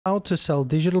How to sell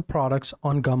digital products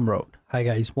on Gumroad. Hi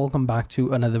guys, welcome back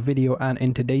to another video, and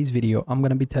in today's video I'm going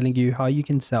to be telling you how you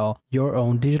can sell your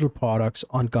own digital products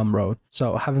on Gumroad.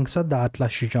 So having said that,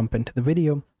 let's just jump into the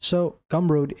video. So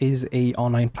Gumroad is a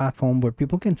online platform where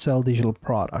people can sell digital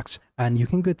products and you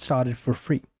can get started for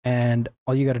free. And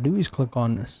all you got to do is click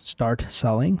on start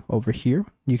selling over here.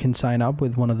 You can sign up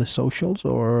with one of the socials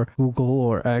or Google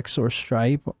or X or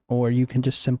Stripe, or you can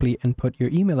just simply input your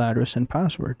email address and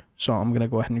password. So I'm going to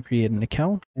go ahead and create an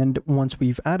account. And once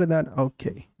we've added that,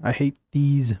 okay, I hate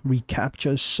these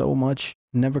reCAPTCHAs so much.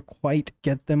 Never quite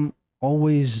get them.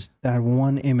 Always that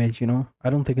one image, I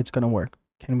don't think it's going to work.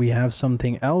 Can we have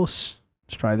something else?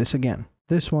 Let's try this again.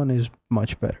 This one is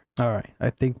much better. All right, I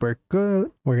think we're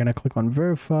good. We're going to click on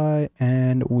verify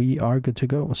and we are good to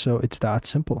go. So it's that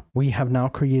simple. We have now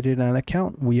created an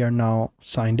account. We are now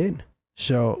signed in.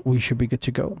 So we should be good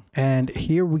to go. And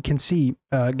here we can see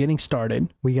getting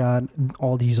started. We got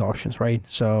all these options, right?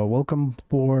 So welcome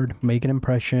board, make an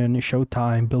impression, show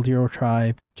time, build your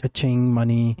tribe, cha-ching,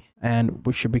 money, and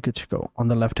we should be good to go. On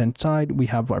the left hand side, we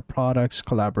have our products,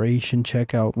 collaboration,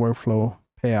 checkout, workflow,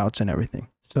 payouts, and everything.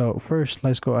 So first,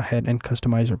 let's go ahead and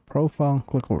customize your profile.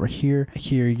 Click over here.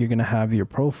 Here, you're going to have your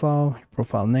profile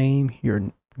name,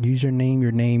 your username,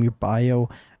 your name, your bio,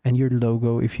 and your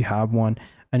logo if you have one.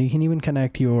 And you can even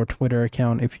connect your Twitter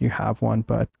account if you have one.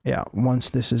 But yeah, once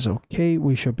this is okay,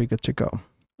 we should be good to go.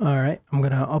 All right, I'm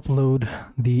going to upload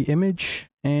the image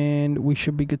and we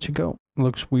should be good to go.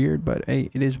 Looks weird, but hey,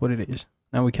 it is what it is.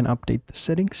 Now we can update the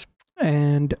settings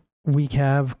and we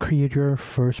have create your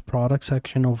first product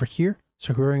section over here.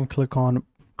 So we're going to click on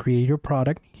create your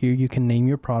product. Here you can name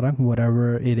your product,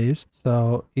 whatever it is.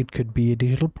 So it could be a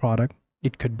digital product.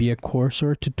 It could be a course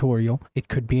or a tutorial. It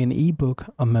could be an ebook,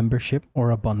 a membership, or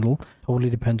a bundle.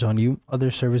 Totally depends on you. Other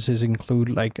services include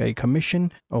like a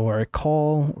commission or a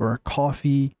call or a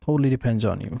coffee. Totally depends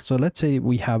on you. So let's say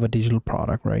we have a digital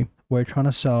product, right? We're trying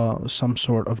to sell some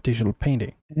sort of digital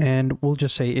painting and we'll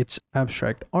just say it's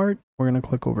abstract art. We're going to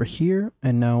click over here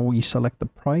and now we select the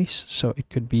price. So it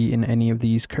could be in any of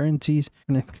these currencies.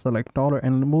 I'm going to select dollar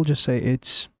and we'll just say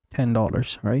it's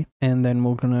 $10, right? And then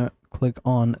we're going to click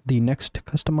on the next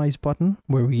customize button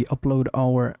where we upload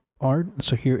our art.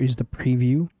 So here is the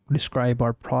preview, describe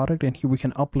our product, and here we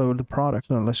can upload the product.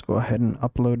 So let's go ahead and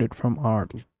upload it from our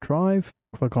drive.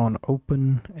 Click on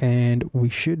open and we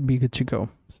should be good to go.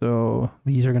 So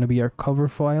these are going to be our cover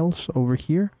files over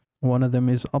here. One of them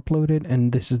is uploaded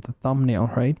and this is the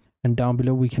thumbnail, right? And down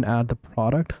below we can add the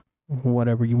product,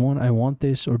 whatever you want. I want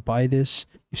this or buy this.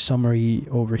 Summary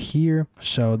over here.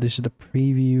 So this is the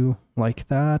preview like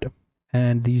that.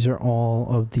 And these are all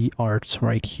of the arts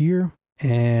right here.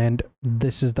 And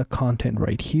this is the content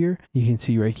right here. You can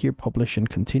see right here, publish and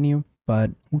continue.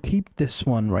 But we'll keep this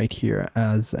one right here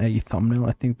as a thumbnail.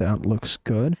 I think that looks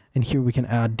good. And here we can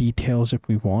add details if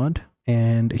we want.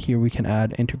 And here we can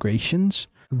add integrations.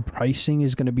 Pricing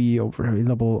is going to be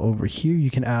available over here.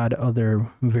 You can add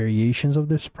other variations of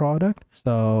this product.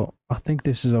 So I think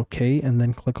this is okay. And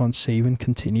then click on save and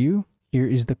continue. Here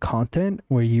is the content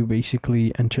where you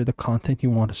basically enter the content you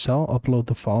want to sell, upload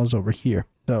the files over here.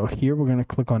 So here we're going to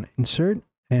click on insert.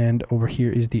 And over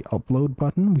here is the upload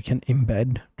button. We can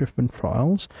embed different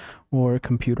files or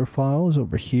computer files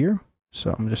over here.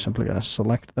 So I'm just simply going to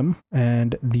select them.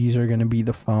 And these are going to be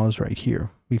the files right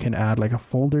here. We can add like a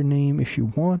folder name if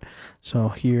you want. So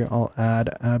here I'll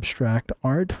add abstract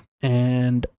art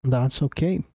and that's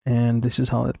okay. And this is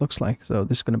how it looks like. So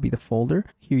this is going to be the folder.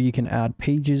 Here you can add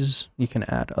pages. You can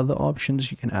add other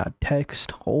options. You can add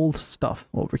text, whole stuff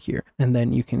over here. And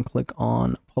then you can click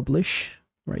on publish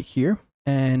right here.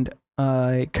 And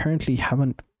I currently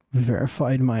haven't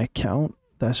verified my account.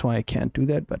 That's why I can't do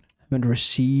that, but I haven't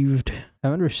received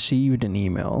an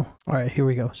email. All right, here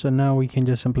we go. So now we can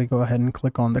just simply go ahead and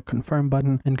click on the confirm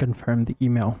button and confirm the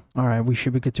email. All right, we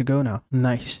should be good to go now.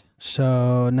 Nice.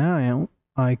 So now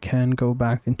I can go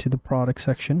back into the product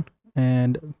section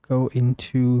and go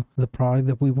into the product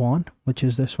that we want, which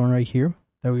is this one right here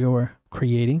that we were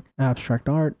creating. Abstract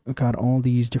art. We got all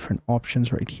these different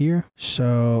options right here.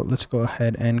 So let's go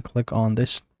ahead and click on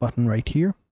this button right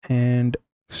here and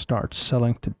start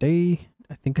selling today.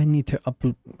 I think I need to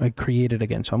create it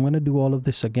again. So I'm going to do all of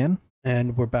this again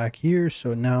and we're back here.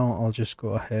 So now I'll just go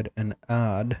ahead and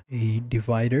add a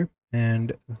divider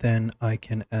and then I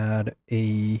can add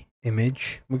a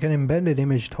image. We can embed an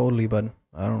image totally, but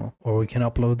I don't know. Or we can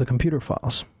upload the computer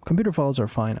files. Computer files are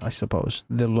fine, I suppose.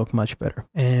 They'll look much better.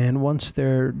 And once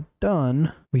they're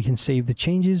done, we can save the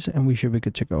changes and we should be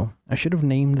good to go. I should have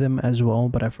named them as well,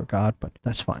 but I forgot, but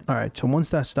that's fine. All right, so once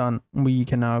that's done, we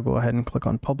can now go ahead and click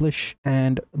on publish,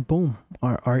 and boom,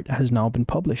 our art has now been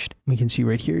published. We can see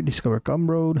right here, discover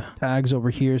Gumroad, tags over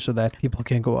here so that people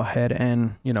can go ahead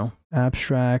and, you know,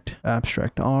 abstract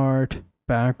art,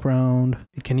 background.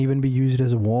 It can even be used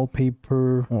as a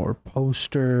wallpaper or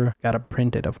poster. Gotta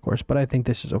print it, of course, but I think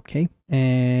this is okay.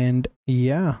 And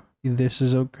yeah, this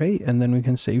is okay. And then we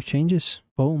can save changes.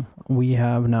 Boom, we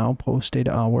have now posted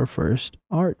our first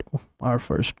art, our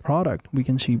first product. We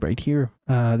can see right here,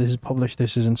 this is published,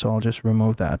 this isn't, so I'll just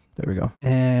remove that. There we go.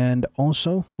 And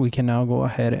also we can now go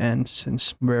ahead and,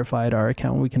 since verified our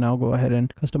account, we can now go ahead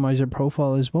and customize our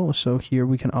profile as well. So here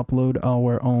we can upload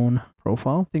our own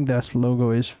profile. I think that logo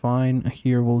is fine.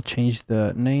 Here we'll change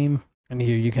the name. And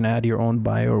here you can add your own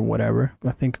bio or whatever.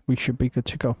 I think we should be good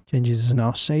to go. Changes is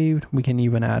now saved. We can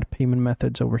even add payment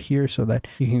methods over here so that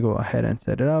you can go ahead and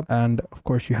set it up. And of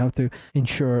course you have to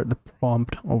ensure the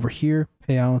prompt over here,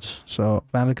 payouts. So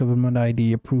valid government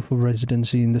ID, a proof of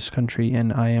residency in this country,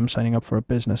 and I am signing up for a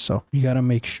business. So you got to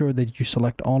make sure that you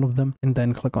select all of them and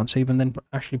then click on save, and then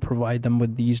actually provide them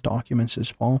with these documents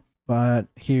as well. But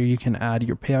here you can add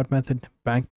your payout method,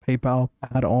 bank, PayPal,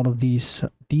 add all of these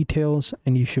details,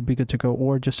 and you should be good to go.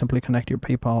 Or just simply connect your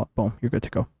PayPal. Boom, you're good to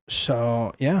go.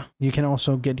 So yeah, you can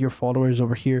also get your followers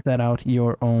over here, set out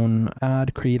your own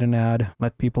ad, create an ad,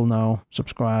 let people know,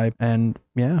 subscribe, and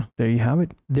yeah, there you have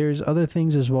it. There's other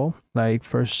things as well, like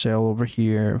first sale over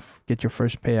here, get your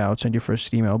first payouts and your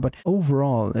first email. But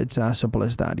overall, it's as simple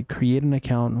as that. You create an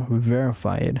account,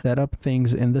 verify it, set up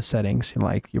things in the settings,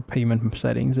 like your payment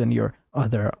settings and your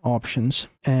other options,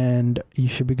 and you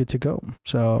should be good to go.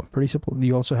 So pretty simple.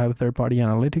 You also have third-party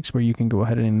analytics where you can go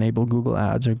ahead and enable Google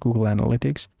Ads or Google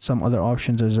Analytics. Some other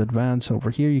options as advanced over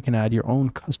here. You can add your own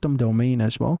custom domain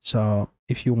as well. So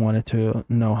if you wanted to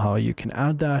know how you can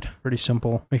add that, pretty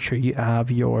simple. Make sure you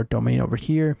have your domain over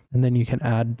here, and then you can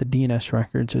add the DNS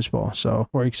records as well. So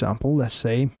for example, let's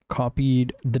say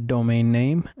copied the domain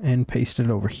name and pasted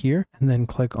it over here, and then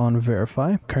click on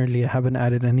verify. Currently I haven't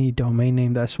added any domain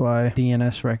name, that's why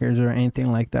DNS records or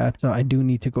anything like that. So I do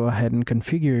need to go ahead and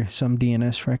configure some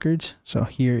DNS records. So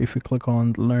here, if we click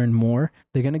on learn more,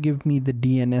 they're going to give me the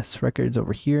DNS records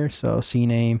over here. So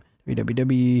CNAME,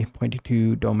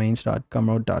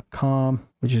 www.pointy2domains.gumroad.com,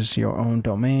 which is your own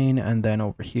domain, and then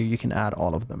over here you can add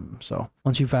all of them. So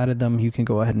once you've added them, you can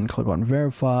go ahead and click on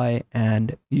verify,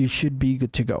 and you should be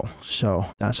good to go. So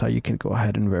that's how you can go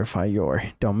ahead and verify your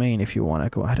domain if you want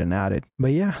to go ahead and add it.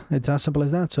 But yeah, it's as simple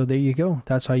as that. So there you go.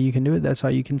 That's how you can do it. That's how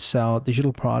you can sell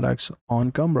digital products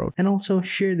on Gumroad. And also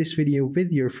share this video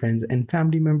with your friends and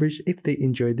family members if they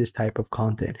enjoy this type of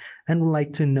content and would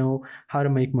like to know how to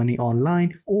make money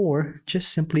online, or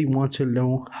just simply want to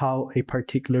know how a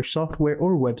particular software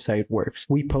or website works.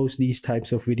 We post these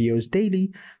types of videos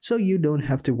daily, so you don't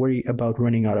have to worry about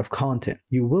running out of content.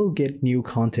 You will get new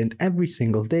content every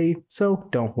single day, so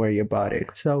don't worry about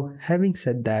it. So having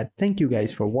said that, thank you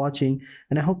guys for watching,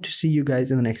 and I hope to see you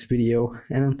guys in the next video,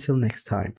 and until next time.